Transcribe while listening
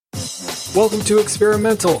Welcome to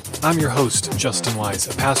Experimental. I'm your host, Justin Wise,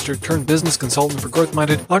 a pastor turned business consultant for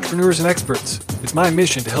growth-minded entrepreneurs and experts. It's my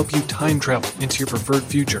mission to help you time travel into your preferred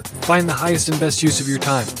future, find the highest and best use of your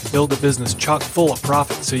time, and build a business chock full of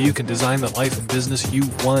profit so you can design the life and business you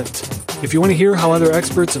want. If you want to hear how other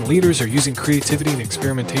experts and leaders are using creativity and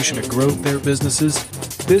experimentation to grow their businesses,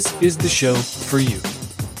 this is the show for you.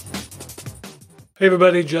 Hey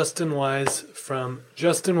everybody, Justin Wise from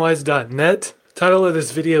justinwise.net. Title of this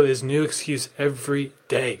video is New Excuse Every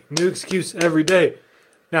Day. New excuse every day.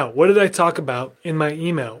 Now, what did I talk about in my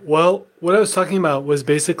email? Well, what I was talking about was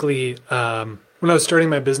basically when I was starting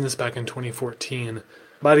my business back in 2014.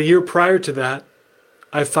 About a year prior to that,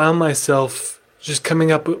 I found myself just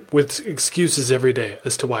coming up with excuses every day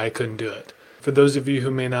as to why I couldn't do it. For those of you who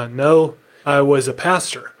may not know, I was a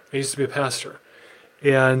pastor. I used to be a pastor.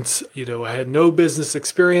 And, I had no business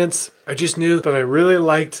experience. I just knew that I really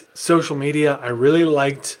liked social media. I really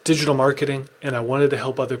liked digital marketing, and I wanted to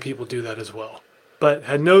help other people do that as well. But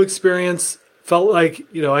had no experience, felt like,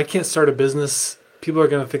 I can't start a business. People are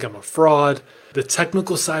going to think I'm a fraud. The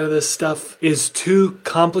technical side of this stuff is too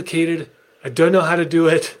complicated. I don't know how to do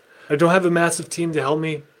it. I don't have a massive team to help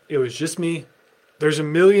me. It was just me. There's a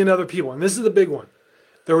million other people, and this is the big one.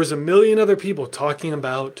 There was a million other people talking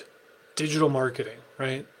about digital marketing.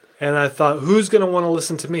 Right? And I thought, who's going to want to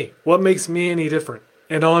listen to me? What makes me any different?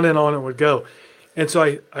 And on it would go. And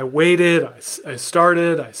so I waited, I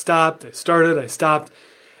started, I stopped, I started, I stopped.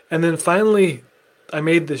 And then finally, I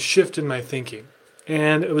made this shift in my thinking.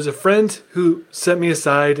 And it was a friend who set me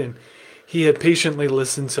aside, and he had patiently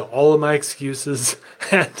listened to all of my excuses.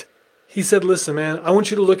 And he said, listen, man, I want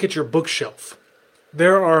you to look at your bookshelf.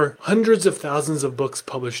 There are hundreds of thousands of books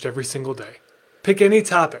published every single day. Pick any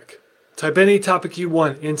topic. Type any topic you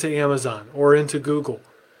want into Amazon or into Google.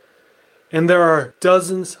 And there are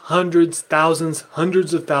dozens, hundreds, thousands,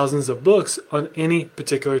 hundreds of thousands of books on any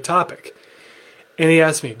particular topic. And he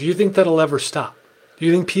asked me, do you think that'll ever stop? Do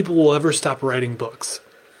you think people will ever stop writing books?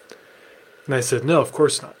 And I said, no, of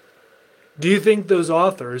course not. Do you think those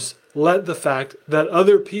authors let the fact that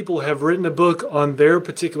other people have written a book on their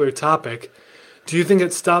particular topic, do you think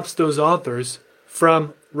it stops those authors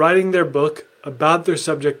from writing their book about their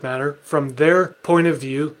subject matter from their point of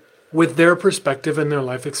view with their perspective and their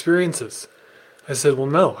life experiences? I said, well,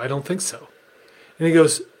 no, I don't think so. And he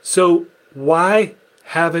goes, so why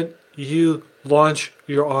haven't you launched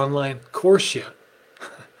your online course yet?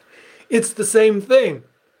 It's the same thing.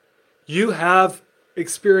 You have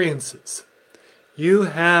experiences. You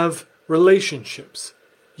have relationships.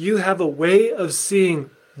 You have a way of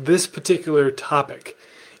seeing this particular topic.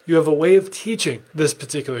 You have a way of teaching this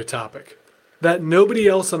particular topic that nobody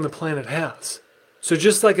else on the planet has. So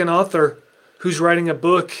just like an author who's writing a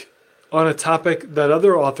book on a topic that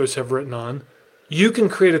other authors have written on, you can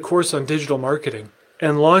create a course on digital marketing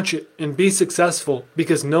and launch it and be successful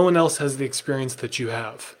because no one else has the experience that you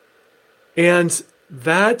have. And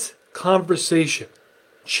that conversation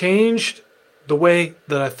changed the way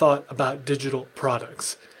that I thought about digital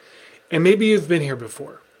products. And maybe you've been here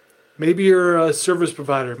before. Maybe you're a service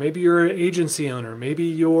provider. Maybe you're an agency owner. Maybe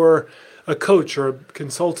you're a coach or a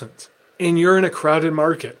consultant, and you're in a crowded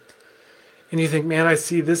market. And you think, man, I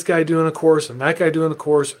see this guy doing a course and that guy doing a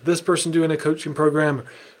course, this person doing a coaching program, or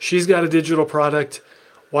she's got a digital product.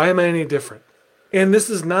 Why am I any different? And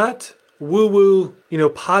this is not woo-woo,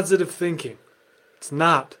 positive thinking. It's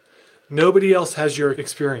not. Nobody else has your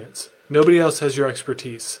experience. Nobody else has your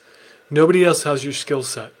expertise. Nobody else has your skill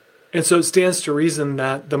set. And so it stands to reason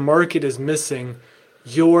that the market is missing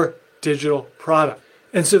your digital product.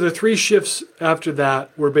 And so the three shifts after that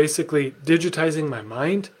were basically digitizing my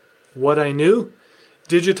mind, what I knew,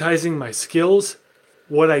 digitizing my skills,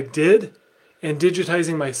 what I did, and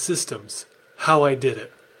digitizing my systems, how I did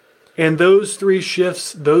it. And those three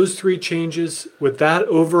shifts, those three changes, with that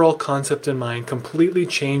overall concept in mind, completely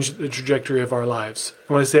changed the trajectory of our lives.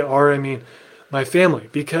 And when I say our, I mean my family.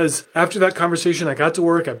 Because after that conversation, I got to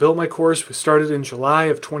work, I built my course. We started in July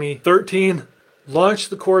of 2013. Launched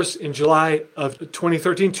the course in July of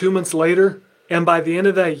 2013, 2 months later. And by the end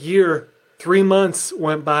of that year, 3 months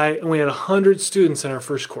went by and we had 100 students in our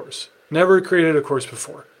first course. Never created a course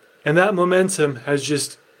before. And that momentum has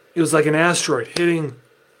it was like an asteroid hitting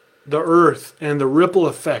the earth and the ripple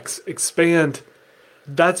effects expand.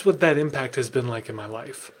 That's what that impact has been like in my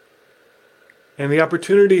life. And the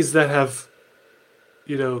opportunities that have,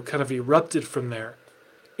 kind of erupted from there.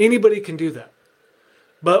 Anybody can do that.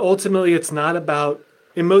 But ultimately, it's not about,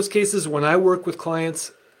 in most cases, when we work with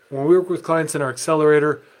clients in our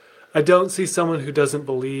accelerator, I don't see someone who doesn't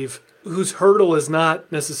believe, whose hurdle is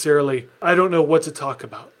not necessarily, I don't know what to talk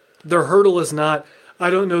about. Their hurdle is not, I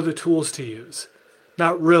don't know the tools to use.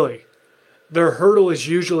 Not really. Their hurdle is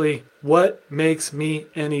usually, what makes me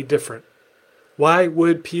any different? Why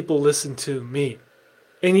would people listen to me?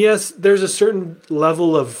 And yes, there's a certain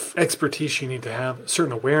level of expertise you need to have, a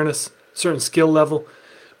certain awareness, certain skill level.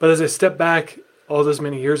 But as I stepped back all those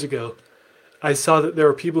many years ago, I saw that there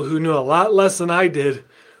were people who knew a lot less than I did,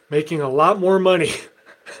 making a lot more money.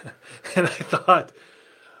 And I thought,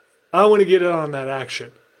 I want to get in on that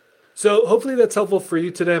action. So hopefully that's helpful for you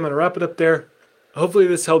today. I'm going to wrap it up there. Hopefully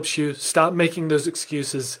this helps you stop making those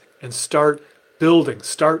excuses and start building,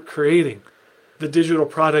 start creating the digital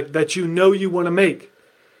product that you know you want to make.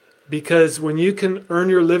 Because when you can earn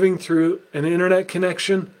your living through an internet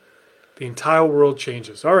connection, the entire world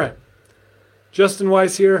changes. All right. Justin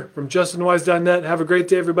Wise here from justinwise.net. Have a great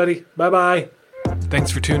day, everybody. Bye-bye. Thanks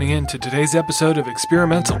for tuning in to today's episode of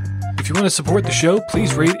Experimental. If you want to support the show,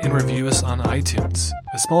 please rate and review us on iTunes.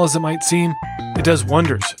 As small as it might seem, it does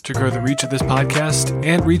wonders to grow the reach of this podcast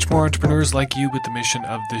and reach more entrepreneurs like you with the mission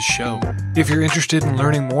of this show. If you're interested in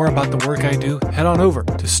learning more about the work I do, head on over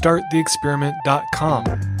to starttheexperiment.com.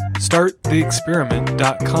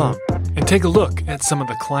 Starttheexperiment.com and take a look at some of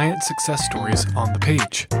the client success stories on the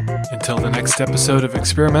page. Until the next episode of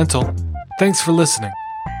Experimental, thanks for listening.